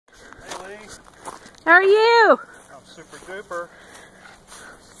How are you? I'm super duper.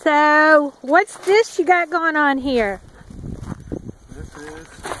 So, what's this you got going on here? This is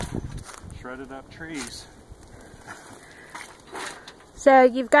shredded up trees. So,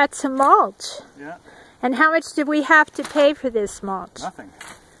 you've got some mulch. Yeah. And how much did we have to pay for this mulch? Nothing.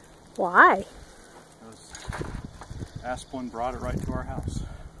 Why? Because Asplin brought it right to our house.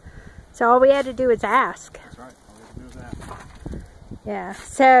 So all we had to do was ask. That's right. All we had to do was ask. Yeah.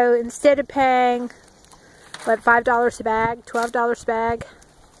 So instead of paying, what, $5 a bag, $12 a bag,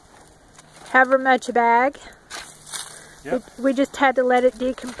 however much a bag, yep. we just had to let it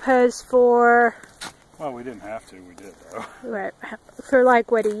decompose for... Well, we didn't have to. We did, though. Right. For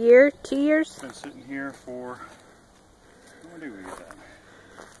like, what, a year? 2 years? It's been sitting here for... When did we get that?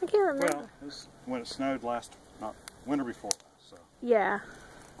 I can't remember. Well, it was when it snowed not winter before last, so... Yeah.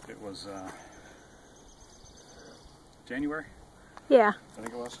 It was January? Yeah. I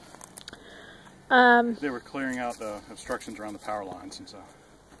think it was. They They were clearing out the obstructions around the power lines and stuff.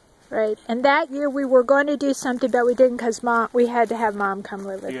 Right. And that year we were going to do something, but we didn't because we had to have Mom come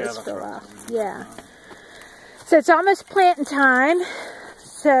live with us for a while. Yeah. So it's almost planting time.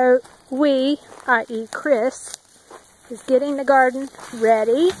 So we, i.e. Chris, is getting the garden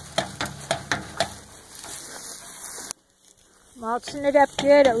ready. Mulching it up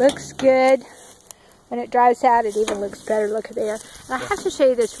good. It looks good. When it dries out, it even looks better. Look at there. And I have to show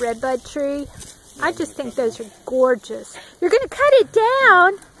you this redbud tree. I just think those are gorgeous. You're going to cut it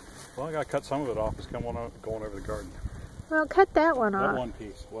down. Well, I got to cut some of it off. It's going over the garden. Well, cut that one off. That one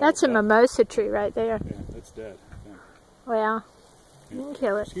piece. Well, that's a mimosa tree right there. Yeah, it's dead. Yeah. Well, you can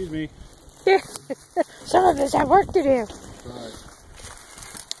kill it. Excuse me. Some of us have work to do. Right.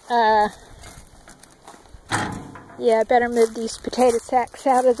 Yeah, I better move these potato sacks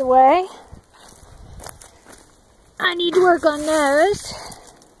out of the way. I need to work on those.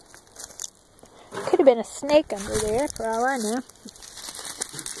 Could have been a snake under there, for all I know.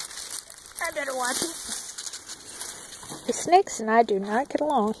 I better watch it. The snakes and I do not get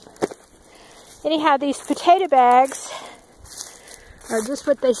along. Anyhow, these potato bags are just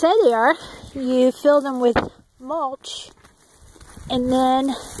what they say they are. You fill them with mulch, and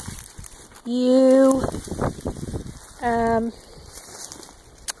then you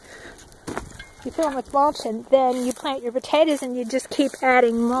fill them with mulch, and then you plant your potatoes, and you just keep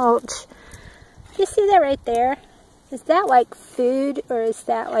adding mulch. You see that right there? Is that like food, or is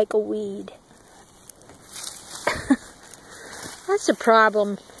that like a weed? That's a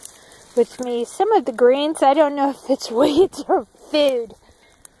problem with me. Some of the greens, I don't know if it's weeds or food.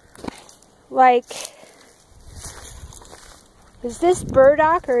 Like, is this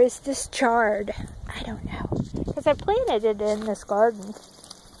burdock or is this chard? I don't know. Because I planted it in this garden.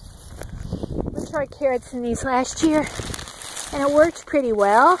 We tried carrots in these last year, and it worked pretty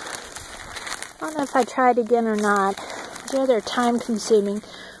well. I don't know if I tried again or not. Yeah, they're time consuming.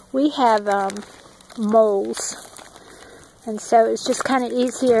 We have moles, and so it's just kind of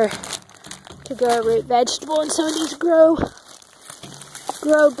easier to grow a root vegetable in some of these grow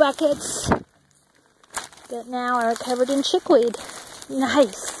buckets that now are covered in chickweed.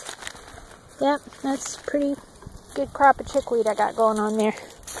 Nice. Yep, that's a pretty good crop of chickweed I got going on there.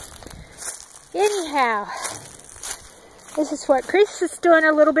 Anyhow, this is what Chris is doing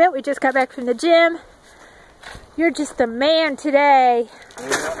a little bit. We just got back from the gym. You're just the man today.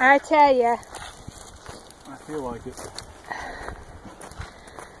 Yeah. I tell you. I feel like it.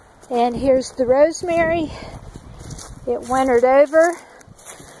 And here's the rosemary. It wintered over.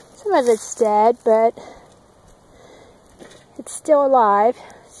 Some of it's dead, but it's still alive.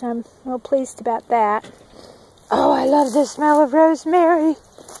 So I'm real pleased about that. Oh, I love the smell of rosemary.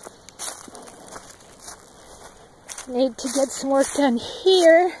 Need to get some work done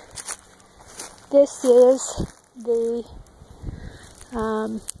here. This is the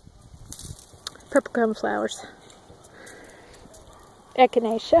purple cone flowers.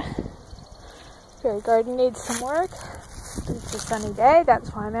 Echinacea. Fairy garden needs some work. It's a sunny day, that's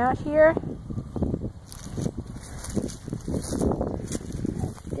why I'm out here.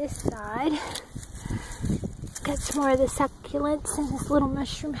 This side, got some more of the succulents and this little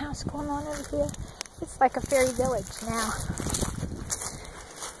mushroom house going on over here. It's like a fairy village now.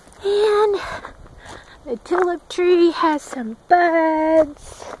 And the tulip tree has some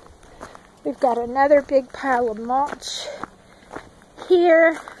buds. We've got another big pile of mulch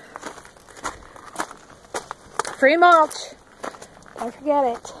here. Free mulch. Don't forget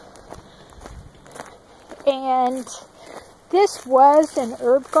it. And this was an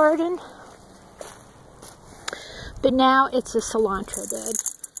herb garden, but now it's a cilantro bed.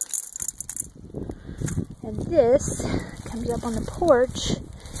 And this comes up on the porch,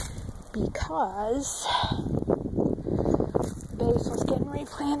 because basil's getting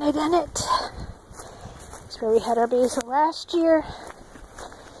replanted in it. That's where we had our basil last year.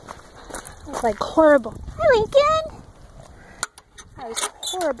 It was like horrible. Hi, Lincoln! I was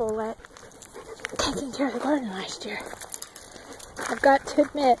horrible at taking care of the garden last year, I've got to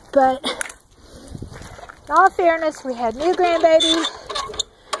admit, but in all fairness, we had new grandbaby.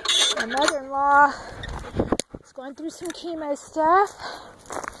 My mother-in-law was going through some chemo stuff.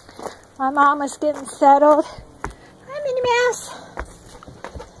 My mom was getting settled. Hi, Minnie Mouse.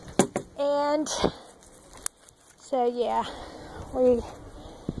 And so, yeah, we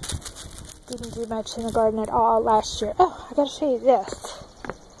didn't do much in the garden at all last year. Oh, I gotta show you this.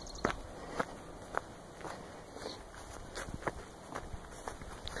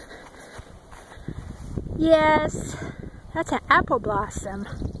 Yes, that's an apple blossom.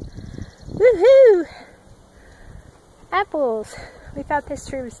 Woohoo! Apples. We thought this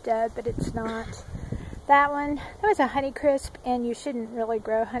tree was dead, but it's not. That one, that was a Honeycrisp, and you shouldn't really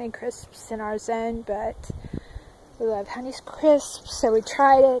grow Honeycrisps in our zone, but we love Honeycrisp, so we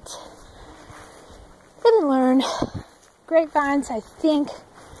tried it. Didn't learn. Grapevines, I think,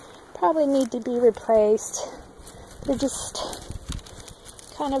 probably need to be replaced. They're just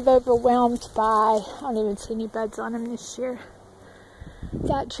kind of overwhelmed by, I don't even see any buds on them this year.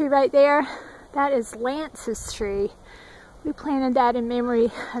 That tree right there, that is Lance's tree. We planted that in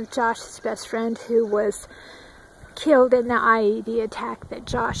memory of Josh's best friend who was killed in the IED attack that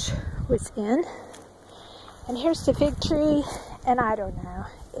Josh was in. And here's the fig tree, and I don't know.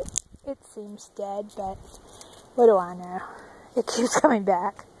 It seems dead, but what do I know? It keeps coming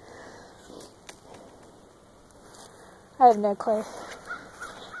back. I have no clue.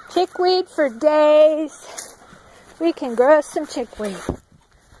 Chickweed for days. We can grow some chickweed.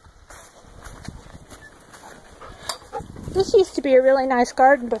 This used to be a really nice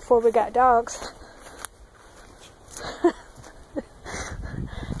garden before we got dogs.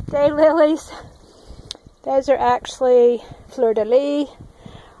 Daylilies. Those are actually fleur-de-lis,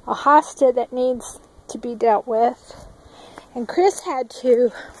 a hosta that needs to be dealt with. And Chris had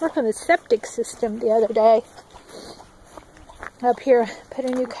to work on the septic system the other day. Up here, put a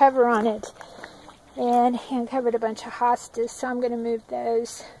new cover on it, and he uncovered a bunch of hostas, so I'm going to move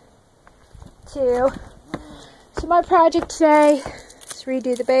those too. So my project today is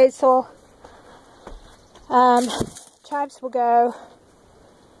redo the basil. Chives will go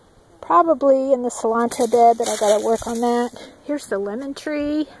probably in the cilantro bed, but I got to work on that. Here's the lemon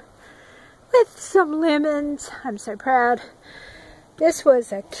tree with some lemons. I'm so proud. This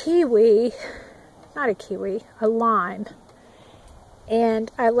was a kiwi, not a kiwi, a lime.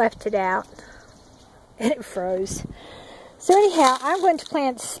 And I left it out, and it froze. So anyhow, I'm going to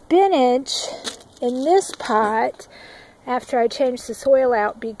plant spinach in this pot after I change the soil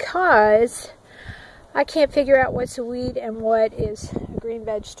out because I can't figure out what's a weed and what is a green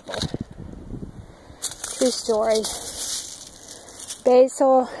vegetable. True story.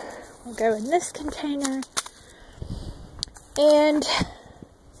 Basil will go in this container, and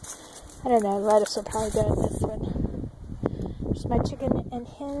I don't know, lettuce will probably go in this one. There's my chicken and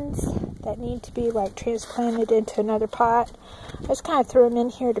hens that need to be like transplanted into another pot. I just kind of threw them in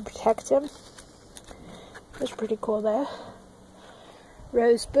here to protect them. It's pretty cool though.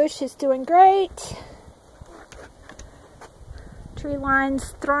 Rose bush is doing great. Tree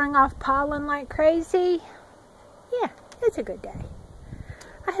line's throwing off pollen like crazy. Yeah, it's a good day.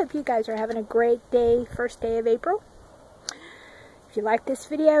 I hope you guys are having a great day, first day of April. If you like this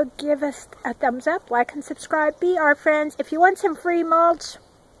video, give us a thumbs up, like and subscribe, be our friends. If you want some free mulch,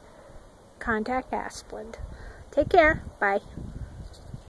 contact Asplund. Take care. Bye.